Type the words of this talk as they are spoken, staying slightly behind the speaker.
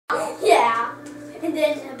Yeah. And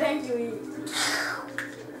then eventually...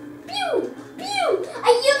 Pew! Pew!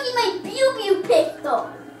 I'm using my pew-pew pistol.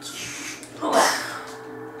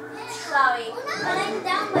 Sorry, but I'm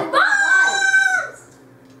down by 1 life.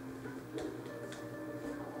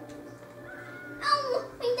 Oh,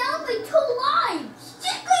 I'm down by 2 lives.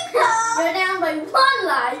 Jigglypuff! You're down by 1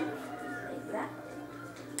 life.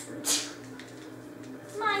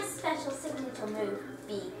 My special signature move, B.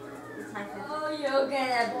 It's my favorite. Oh, you're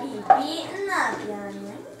gonna be beaten up,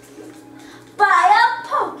 youngling. By a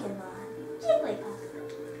Pokemon. Jigglypuff.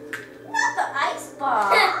 Not the ice ball.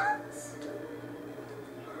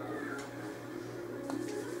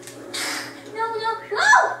 No, no.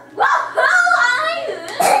 Whoa! Whoa!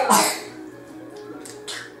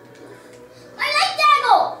 I like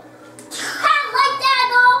Daggle! Light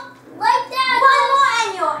Daggle! Light Daggle!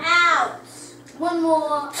 One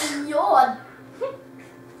more and you're out.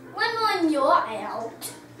 One more and you're out.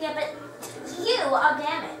 Yeah, but you are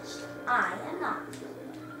damaged. I am not.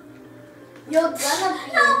 You're gonna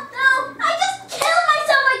be... No! I just killed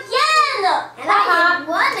myself again! And I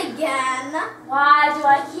won again. Why do I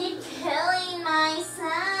keep killing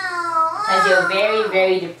myself? Because you're very,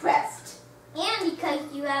 very depressed. And because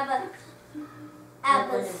you have a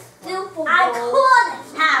super bowl. I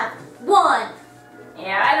could have won.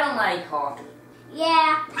 Yeah, I don't like her.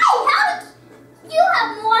 Yeah. Hey, how did you have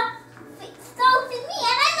more souls than me?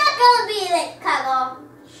 And I'm not gonna be like cuddle.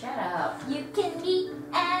 Shut up. You can meet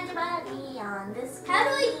anybody on this. How do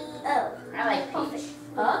we? Oh. I like peach.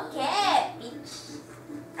 Okay, peach.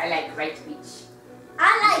 I like bright peach. I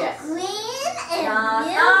like Yes. green and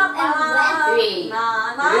blue and red. 3,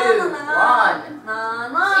 2, 1.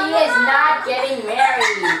 She is not getting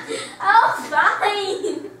married. Oh,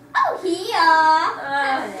 fine. Oh, here.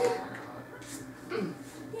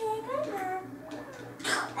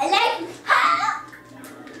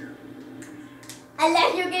 I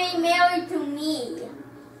like you getting married to me.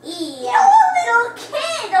 Yeah. You're a little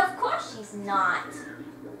kid. Of course she's not.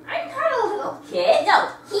 I'm not a little kid. No,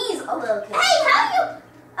 he's a little kid. Hey, how you?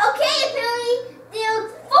 Okay, apparently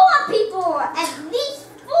there's 4 people. At least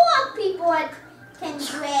 4 people can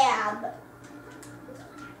grab.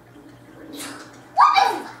 What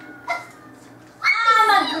is? I'm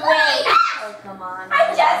a great. Oh, come on. I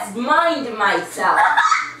just mind myself.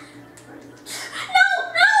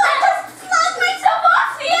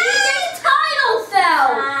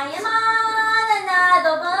 I am on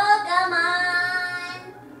another Pokemon.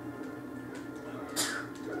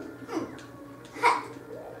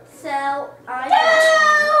 So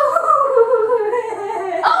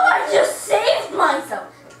Oh, I just saved myself.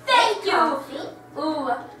 Thank you. Coffee.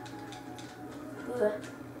 Ooh.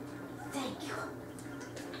 Thank you.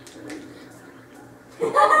 No,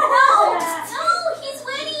 he's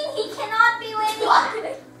winning. He cannot be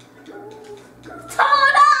winning.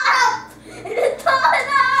 Turn up! Turn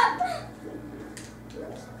up!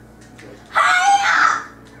 Hiya!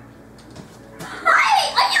 Hey,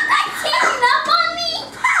 are you guys teaming up on me?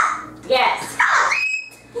 Yes.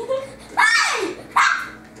 Hey!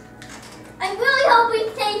 I'm really hoping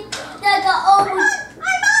that the I'm on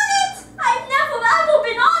it! I've never ever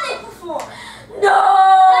been on it before. No.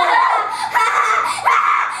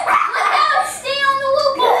 Look out! Stay on the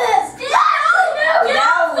loop! Stay on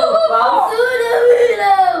the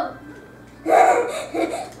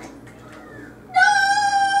No!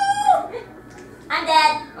 I'm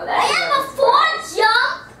dead. Oh, I have a 4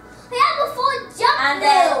 jump. I'm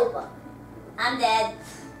dead. Move. I'm dead.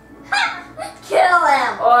 Kill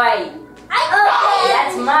him. Oi.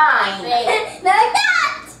 That's mine. No,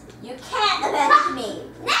 not. You can't avenge me.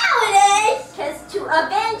 Now it is. Because to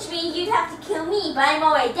avenge me, you'd have to kill me, but I'm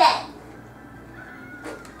already dead.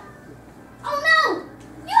 Oh no!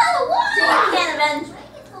 You have a wall. So you can't avenge me.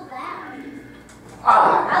 It's so bad. I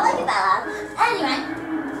like it that loud. Anyway.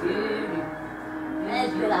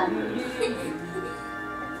 Let's do that.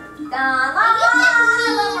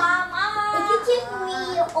 If you kiss me,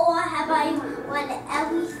 or have I won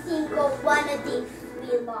every single one of these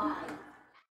 3 lives?